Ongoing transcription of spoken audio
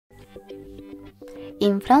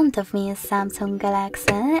In front of me is Samsung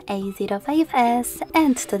Galaxy A05s,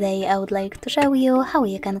 and today I would like to show you how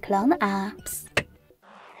you can clone apps.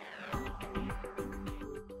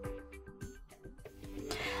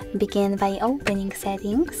 Begin by opening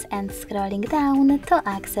Settings and scrolling down to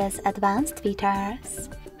access advanced features.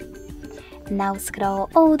 Now scroll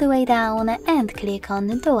all the way down and click on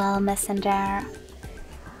Dual Messenger.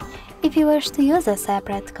 If you wish to use a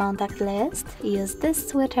separate contact list, use this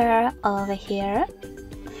switcher over here.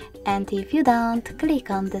 And if you don't,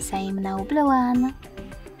 click on the same now blue one.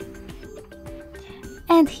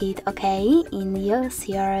 And hit OK and use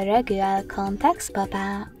your regular contacts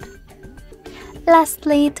pop-up.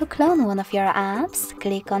 Lastly, to clone one of your apps,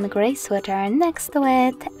 click on grey switcher next to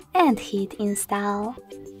it and hit Install.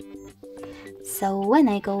 So when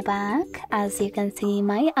I go back, as you can see,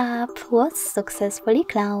 my app was successfully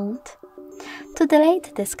cloned. To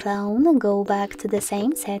delete this clone, go back to the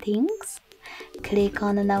same settings, click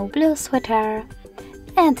on now blue switcher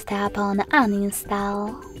and tap on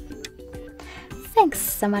Uninstall. Thanks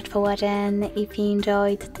so much for watching. If you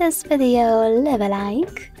enjoyed this video, leave a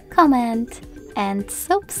like, comment and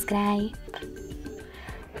subscribe.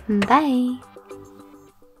 Bye!